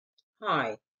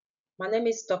Hi, my name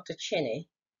is Dr. Chinny,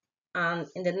 and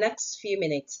in the next few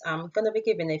minutes, I'm going to be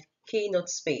giving a keynote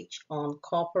speech on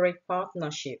corporate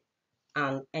partnership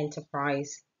and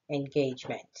enterprise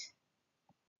engagement.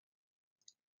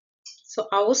 So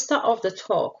I will start off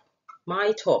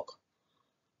my talk,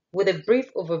 with a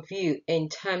brief overview in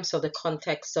terms of the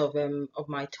context of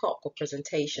my talk or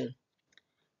presentation.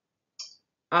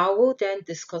 I will then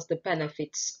discuss the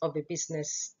benefits of a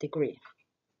business degree.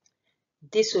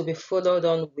 This will be followed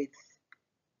on with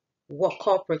what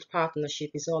corporate partnership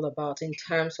is all about in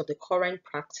terms of the current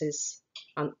practice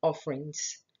and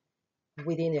offerings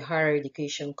within a higher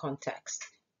education context.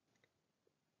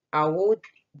 I would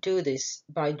do this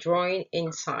by drawing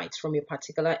insights from a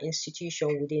particular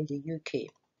institution within the UK,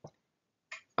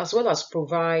 as well as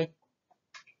provide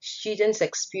students'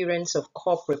 experience of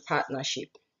corporate partnership.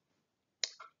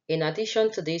 In addition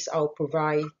to this, I'll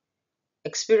provide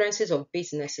experiences of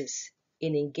businesses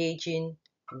in engaging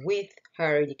with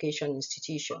higher education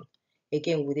institution,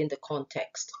 again within the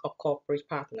context of corporate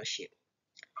partnership.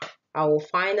 I will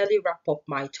finally wrap up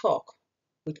my talk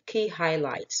with key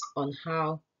highlights on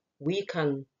how we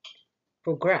can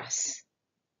progress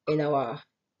in our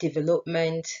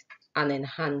development and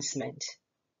enhancement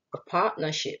of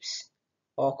partnerships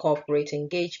or corporate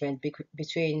engagement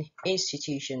between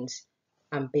institutions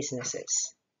and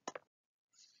businesses.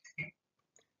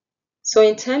 So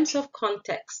in terms of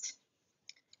context,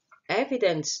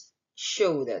 evidence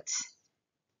show that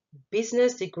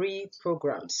business degree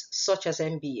programs such as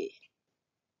MBA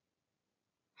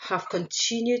have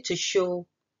continued to show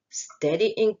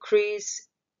steady increase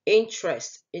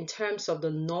interest in terms of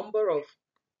the number of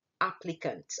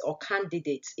applicants or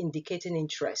candidates indicating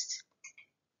interest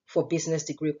for business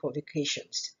degree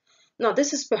qualifications. Now,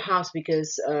 this is perhaps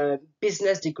because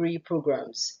business degree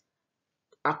programs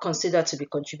are considered to be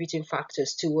contributing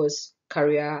factors towards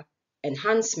career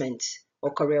enhancement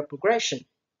or career progression.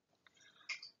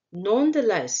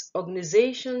 Nonetheless,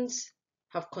 organizations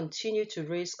have continued to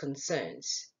raise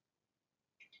concerns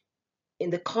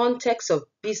in the context of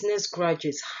business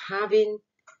graduates having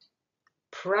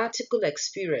practical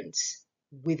experience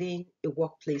within a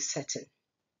workplace setting.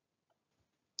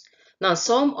 Now,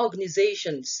 some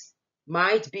organizations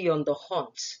might be on the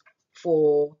hunt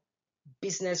for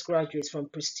business graduates from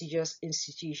prestigious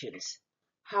institutions.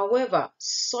 However,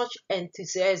 such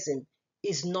enthusiasm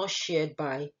is not shared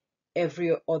by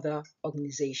every other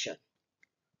organization,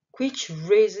 which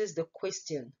raises the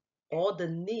question or the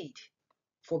need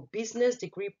for business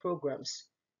degree programs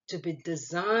to be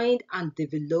designed and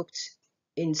developed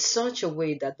in such a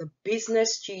way that the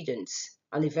business students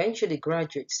and eventually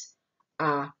graduates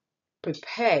are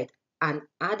prepared and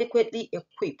adequately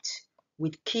equipped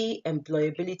with key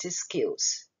employability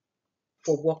skills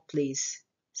for workplace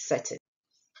setting.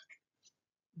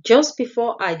 Just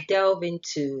before I delve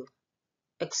into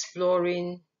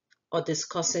exploring or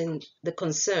discussing the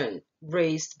concern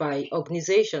raised by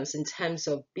organizations in terms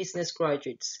of business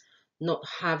graduates not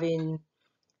having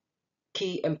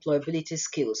key employability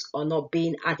skills or not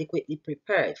being adequately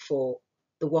prepared for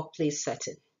the workplace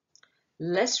setting,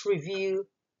 let's review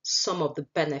some of the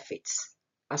benefits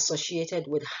associated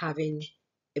with having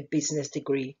a business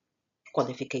degree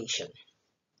qualification.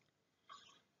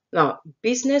 Now,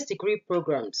 business degree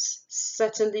programs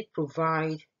certainly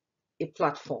provide a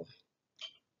platform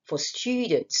for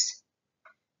students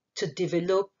to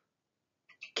develop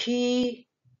key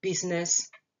business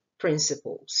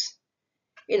principles.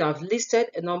 I've listed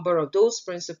a number of those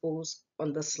principles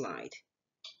on the slide,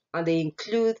 and they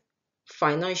include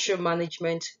financial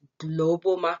management,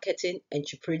 global marketing,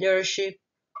 entrepreneurship,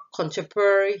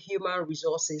 contemporary human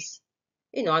resources,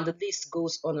 and the list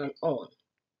goes on and on.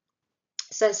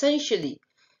 So essentially,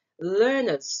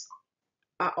 learners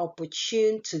are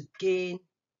opportune to gain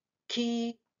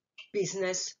key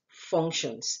business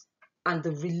functions and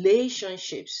the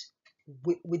relationships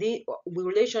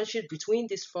between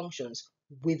these functions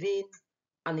within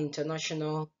an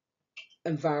international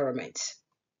environment.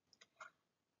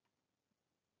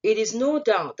 It is no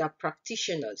doubt that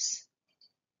practitioners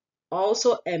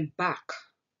also embark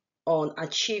on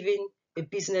achieving a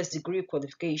business degree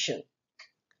qualification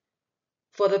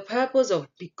for the purpose of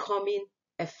becoming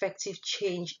effective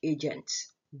change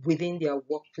agents within their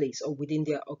workplace or within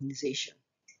their organization.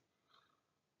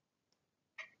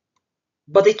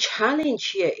 But the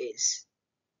challenge here is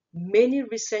many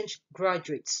recent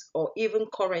graduates or even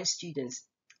current students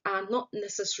are not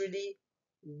necessarily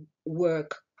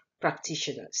work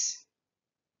practitioners.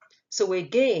 So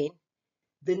again,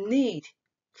 the need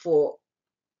for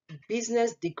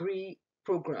business degree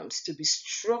programs to be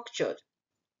structured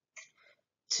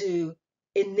to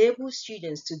enable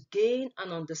students to gain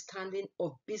an understanding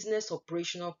of business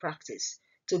operational practice,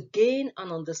 to gain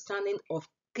an understanding of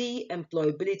key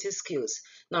employability skills.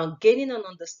 Now, gaining an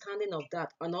understanding of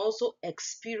that and also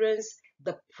experience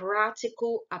the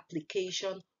practical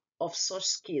application of such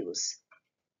skills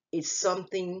is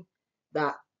something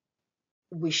that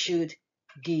we should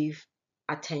give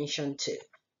attention to.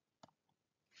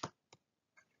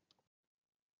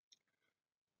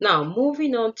 Now,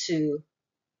 moving on to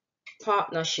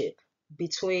partnership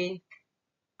between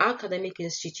academic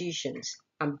institutions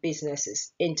and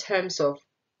businesses in terms of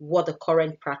what the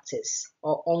current practice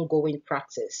or ongoing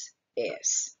practice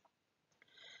is.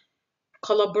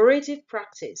 Collaborative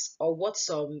practice, or what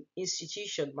some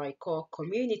institutions might call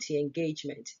community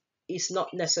engagement, is not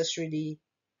necessarily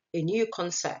a new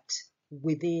concept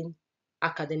within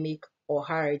academic or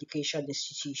higher education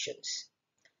institutions.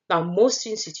 Now, most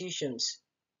institutions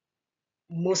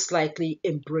most likely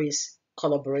embrace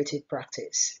collaborative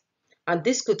practice. And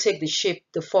this could take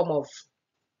the form of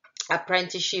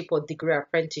apprenticeship or degree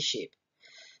apprenticeship.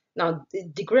 Now, the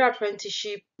degree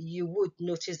apprenticeship, you would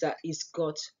notice that it's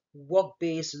got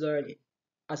work-based learning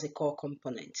as a core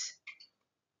component.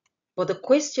 But the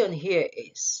question here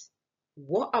is,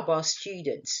 what about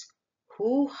students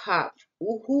who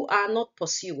are not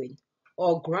pursuing,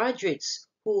 or graduates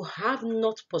who have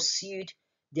not pursued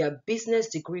their business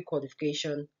degree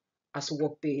qualification as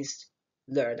work-based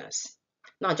learners?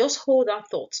 Now, just hold that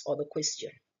thought or the question.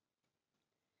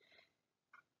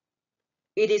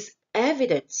 It is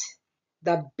evident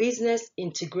that business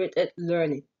integrated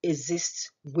learning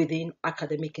exists within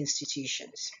academic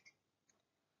institutions.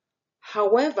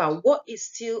 However, what is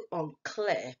still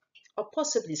unclear, or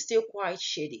possibly still quite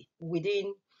shady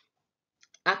within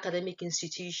academic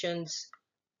institutions'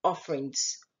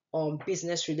 offerings on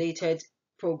business-related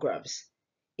programs,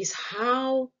 is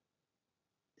how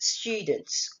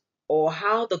students or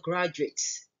how the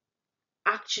graduates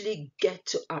actually get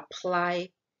to apply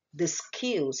the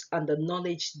skills and the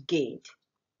knowledge gained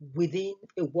within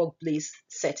a workplace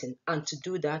setting, and to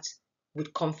do that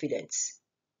with confidence.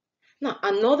 Now,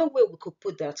 another way we could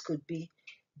put that could be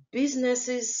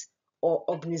businesses or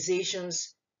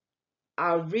organizations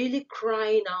are really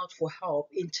crying out for help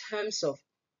in terms of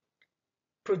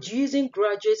producing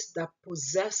graduates that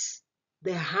possess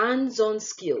the hands-on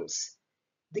skills,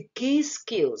 the key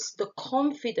skills, the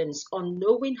confidence on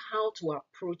knowing how to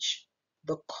approach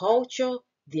the culture,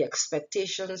 the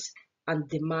expectations, and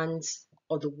demands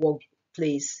of the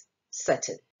workplace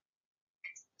setting.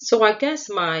 So I guess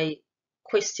my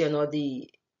question or the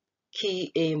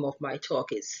key aim of my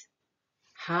talk is,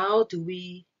 how do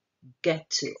we get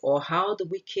to, or how do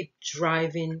we keep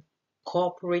driving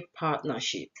corporate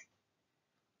partnership?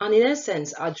 And in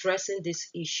essence, addressing this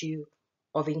issue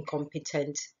of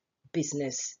incompetent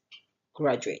business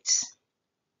graduates.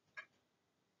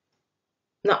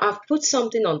 Now, I've put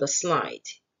something on the slide,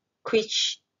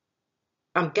 which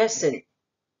I'm guessing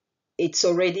it's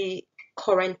already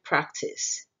current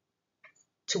practice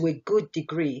to a good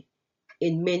degree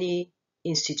in many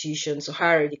institutions or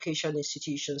higher education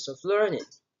institutions of learning.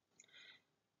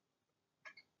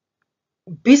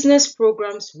 Business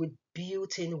programs with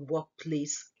built-in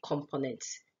workplace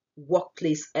components,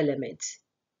 workplace elements,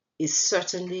 is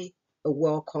certainly a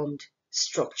welcomed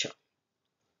structure.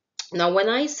 Now, when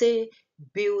I say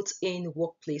built-in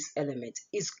workplace element,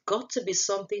 it's got to be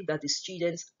something that the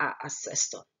students are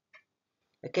assessed on.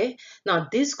 Okay, now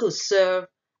this could serve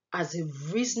as a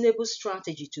reasonable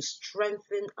strategy to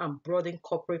strengthen and broaden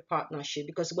corporate partnership,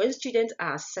 because when students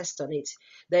are assessed on it,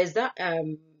 there's that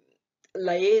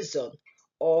liaison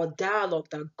or dialogue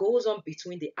that goes on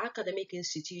between the academic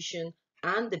institution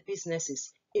and the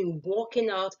businesses in working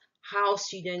out how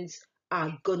students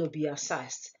are going to be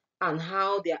assessed and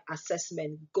how their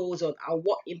assessment goes on and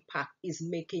what impact is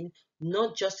making,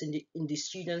 not just in the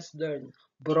students' learning,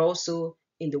 but also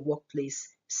in the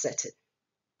workplace setting.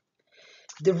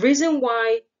 The reason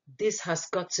why this has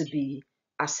got to be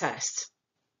assessed,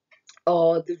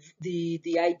 or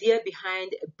the idea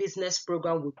behind a business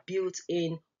program with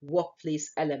built-in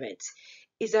workplace elements,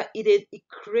 is that it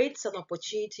creates an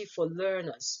opportunity for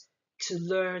learners to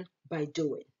learn by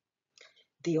doing.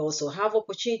 They also have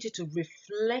opportunity to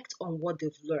reflect on what they've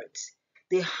learned.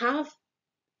 They have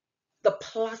the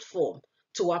platform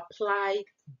to apply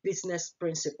business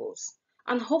principles.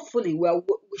 And hopefully, we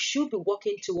should be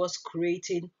working towards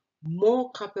creating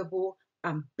more capable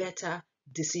and better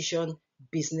decision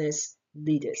business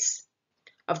leaders.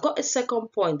 I've got a second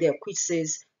point there which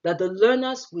says that the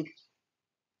learners will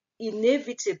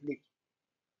inevitably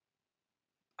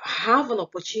have an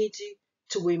opportunity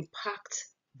to impact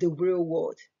the real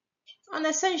world. And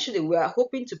essentially, we are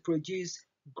hoping to produce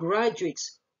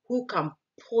graduates who can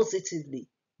positively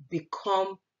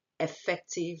become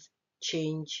effective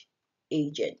change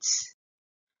agents.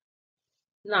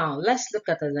 Now, let's look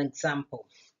at an example.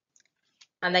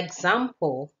 An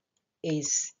example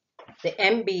is the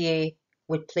MBA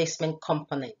with placement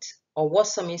component, or what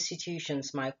some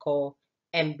institutions might call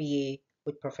MBA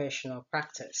with professional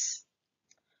practice.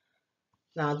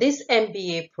 Now, this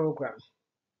MBA program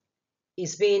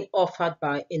is being offered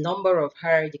by a number of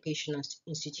higher education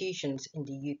institutions in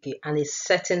the UK and is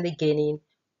certainly gaining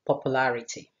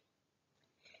popularity.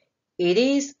 It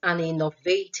is an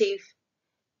innovative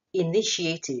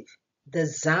initiative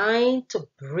designed to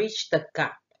bridge the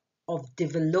gap of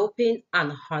developing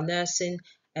and harnessing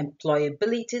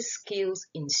employability skills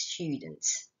in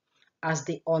students as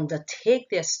they undertake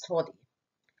their study,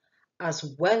 as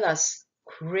well as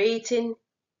creating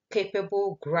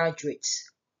capable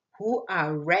graduates who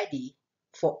are ready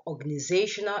for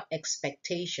organizational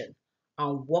expectation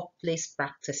and workplace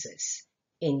practices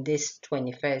in this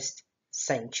 21st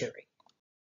century.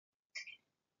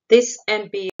 This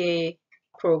MBA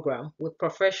program with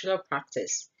professional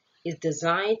practice is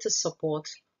designed to support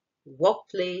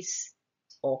workplace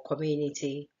or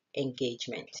community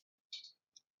engagement.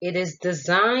 It is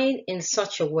designed in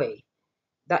such a way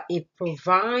that it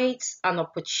provides an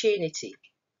opportunity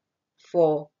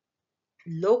for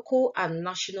local and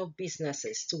national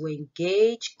businesses to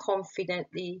engage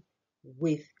confidently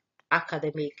with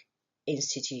academic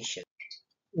institutions.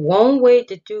 One way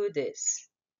to do this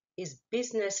is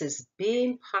businesses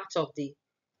being part of the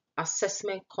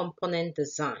assessment component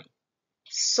design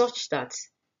such that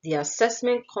the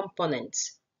assessment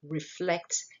components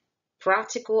reflect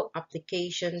practical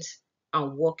applications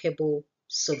and workable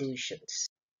solutions.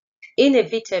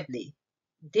 Inevitably,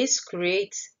 this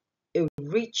creates a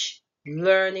rich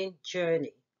learning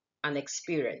journey and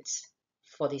experience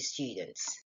for the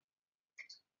students.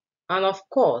 And of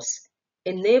course,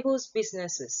 enables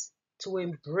businesses to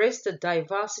embrace the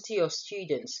diversity of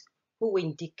students who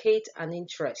indicate an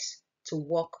interest to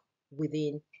work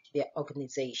within their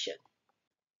organization.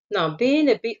 Now, being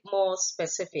a bit more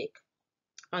specific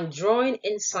and drawing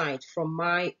insight from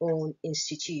my own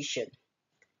institution,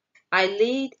 I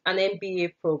lead an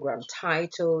MBA program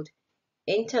titled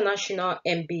International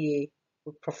MBA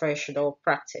with Professional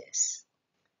Practice.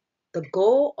 The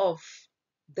goal of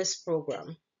this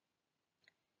program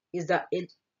is that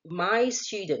my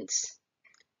students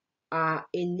are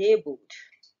enabled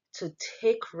to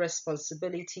take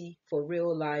responsibility for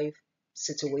real life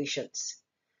situations.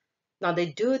 Now, they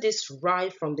do this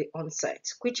right from the onset,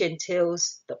 which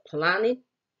entails the planning,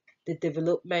 the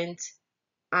development,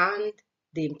 and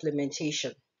the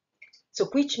implementation. So,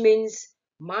 which means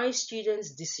my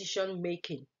students' decision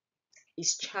making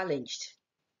is challenged,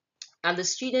 and the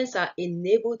students are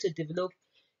enabled to develop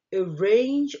a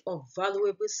range of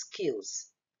valuable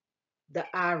skills that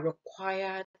are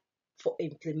required for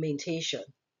implementation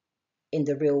in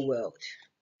the real world.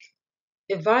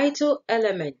 A vital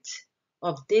element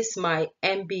of this my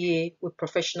MBA with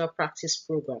professional practice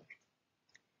program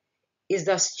is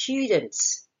that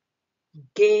students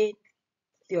gain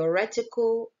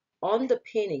theoretical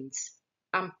underpinnings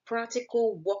and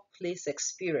practical workplace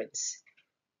experience,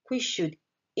 which should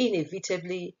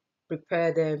inevitably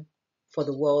prepare them for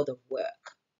the world of work.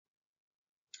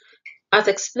 As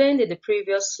explained in the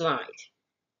previous slide,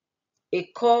 a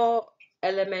core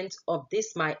element of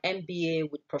this my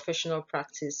MBA with professional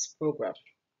practice program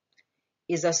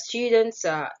is that students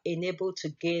are enabled to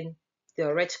gain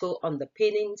theoretical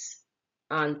underpinnings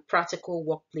and practical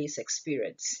workplace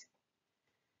experience.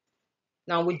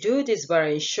 Now, we do this by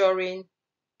ensuring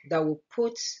that we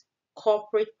put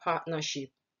corporate partnership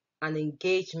and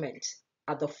engagement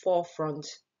at the forefront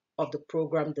of the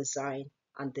program design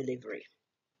and delivery.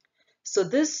 So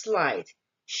this slide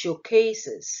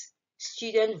showcases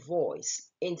student voice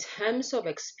in terms of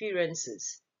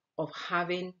experiences of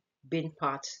having been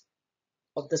part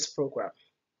of this program.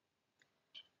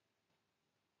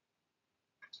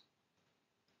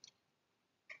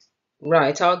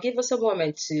 Right, I'll give us a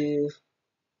moment to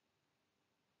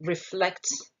reflect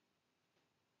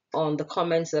on the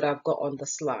comments that I've got on the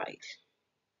slide.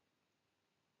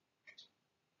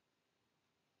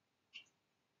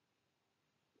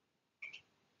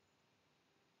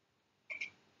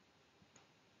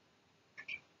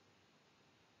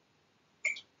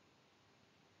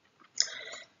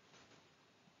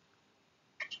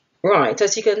 Right,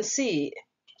 as you can see,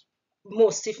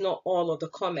 most, if not all, of the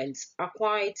comments are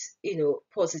quite,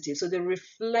 positive. So they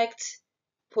reflect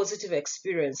positive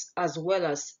experience as well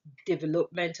as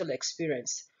developmental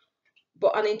experience.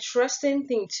 But an interesting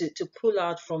thing to pull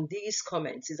out from these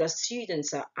comments is that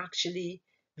students are actually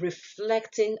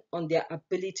reflecting on their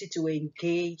ability to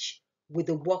engage with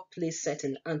the workplace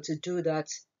setting and to do that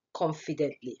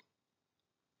confidently.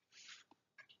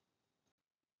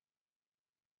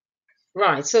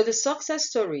 Right, so the success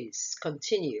stories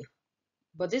continue,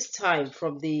 but this time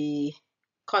from the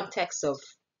context of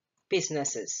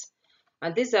businesses.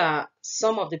 And these are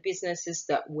some of the businesses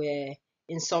that were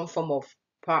in some form of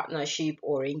partnership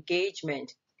or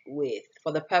engagement with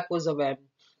for the purpose of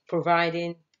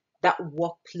providing that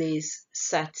workplace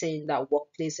setting, that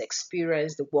workplace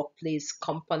experience, the workplace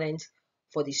component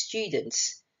for the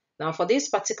students. Now, for this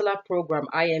particular program,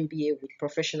 IMBA with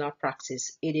professional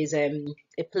practice, it is a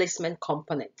placement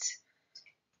component.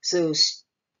 So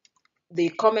the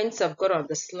comments I've got on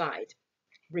the slide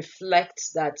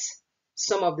reflects that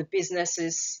some of the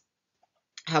businesses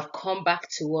have come back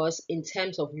to us in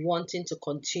terms of wanting to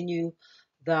continue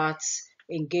that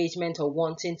engagement or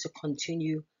wanting to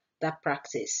continue that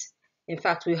practice. In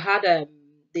fact, we had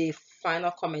the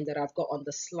final comment that I've got on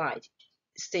the slide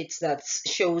states that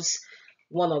shows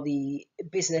one of the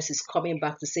businesses coming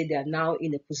back to say they are now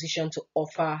in a position to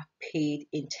offer paid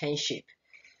internship.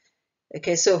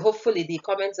 Okay, so hopefully the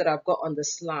comments that I've got on the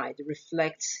slide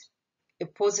reflect a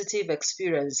positive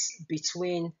experience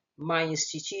between my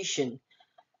institution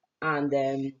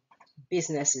and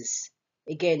businesses,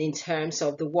 again, in terms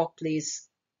of the workplace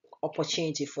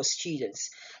opportunity for students.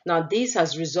 Now, this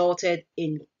has resulted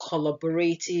in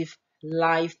collaborative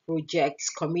live projects,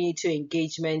 community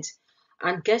engagement,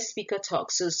 and guest speaker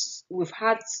talks. So we've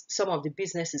had some of the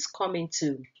businesses come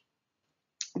into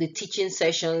the teaching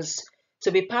sessions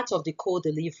to be part of the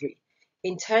co-delivery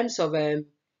in terms of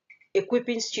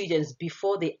equipping students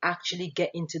before they actually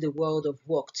get into the world of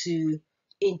work to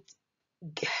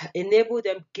enable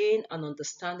them gain an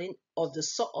understanding of the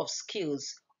sort of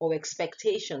skills or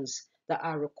expectations that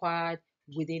are required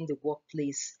within the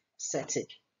workplace setting.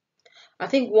 I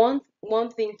think one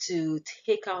thing to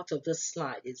take out of this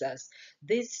slide is that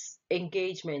this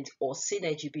engagement or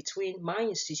synergy between my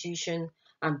institution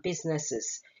and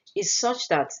businesses is such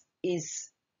that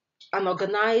is an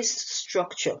organized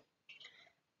structure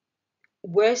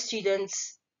where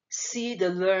students see the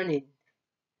learning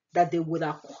that they would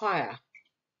acquire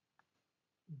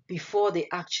before they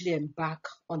actually embark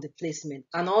on the placement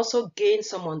and also gain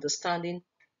some understanding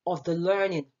of the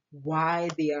learning why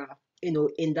they are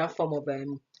in that form of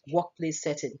workplace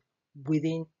setting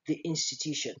within the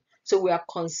institution. So we are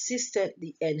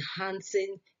consistently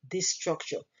enhancing this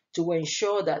structure to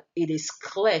ensure that it is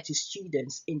clear to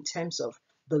students in terms of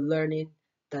the learning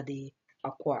that they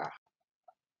acquire.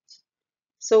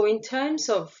 So in terms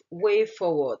of way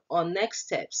forward or next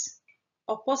steps,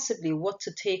 or possibly what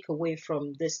to take away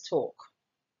from this talk,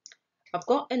 I've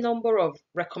got a number of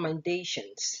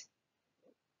recommendations.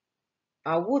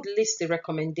 I would list the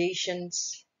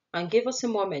recommendations and give us a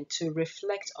moment to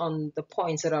reflect on the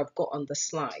points that I've got on the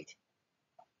slide.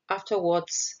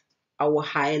 Afterwards, I will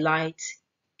highlight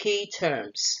key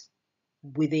terms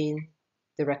within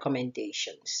the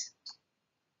recommendations.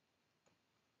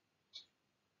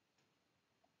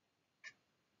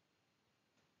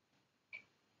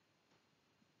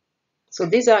 So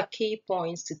these are key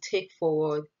points to take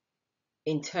forward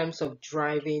in terms of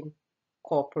driving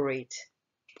corporate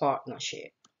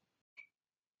partnership.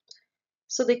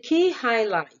 So the key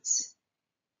highlights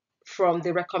from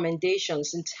the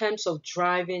recommendations in terms of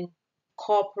driving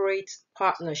corporate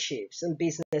partnerships and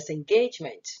business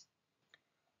engagement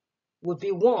would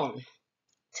be one,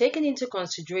 taking into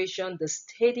consideration the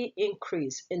steady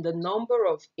increase in the number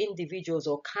of individuals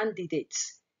or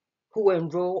candidates who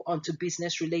enroll onto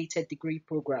business-related degree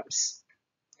programs.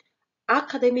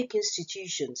 Academic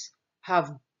institutions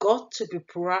have got to be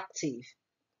proactive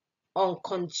on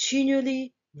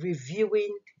continually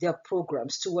reviewing their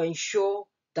programs to ensure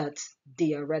that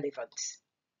they are relevant.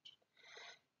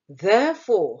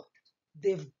 Therefore,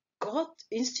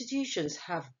 institutions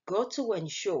have got to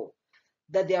ensure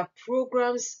that their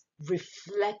programs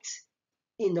reflect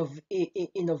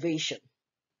innovation.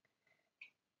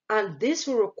 And this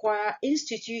will require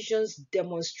institutions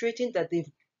demonstrating that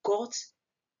they've got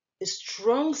a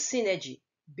strong synergy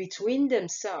between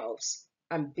themselves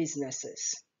and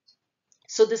businesses.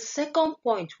 So the second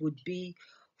point would be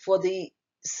for the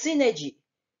synergy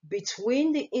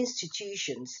between the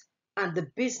institutions and the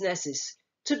businesses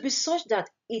to be such that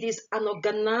it is an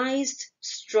organized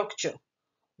structure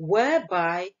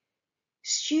whereby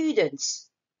students,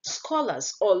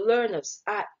 scholars, or learners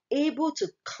are able to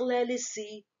clearly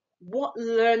see what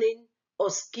learning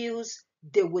or skills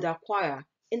they would acquire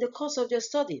in the course of their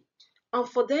study, and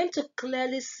for them to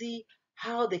clearly see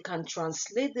how they can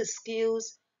translate the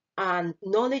skills and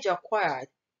knowledge acquired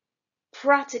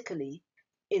practically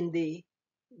in the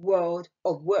world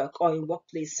of work or in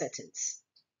workplace settings.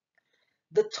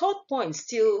 The third point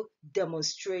still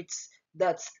demonstrates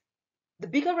that the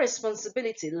bigger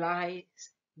responsibility lies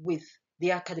with the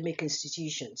academic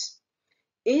institutions.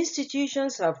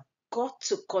 Institutions have got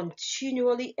to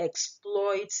continually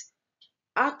exploit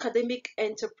academic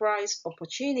enterprise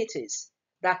opportunities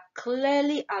that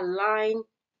clearly align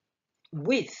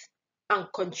with and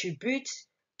contribute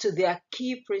to their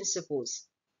key principles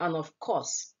and, of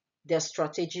course, their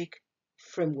strategic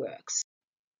frameworks.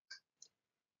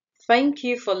 Thank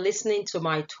you for listening to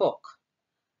my talk.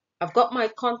 I've got my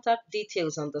contact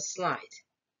details on the slide.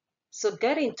 So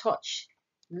get in touch.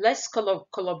 Let's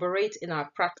collaborate in our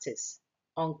practice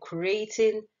on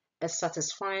creating a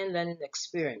satisfying learning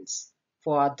experience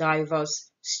for our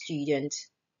diverse student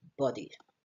body.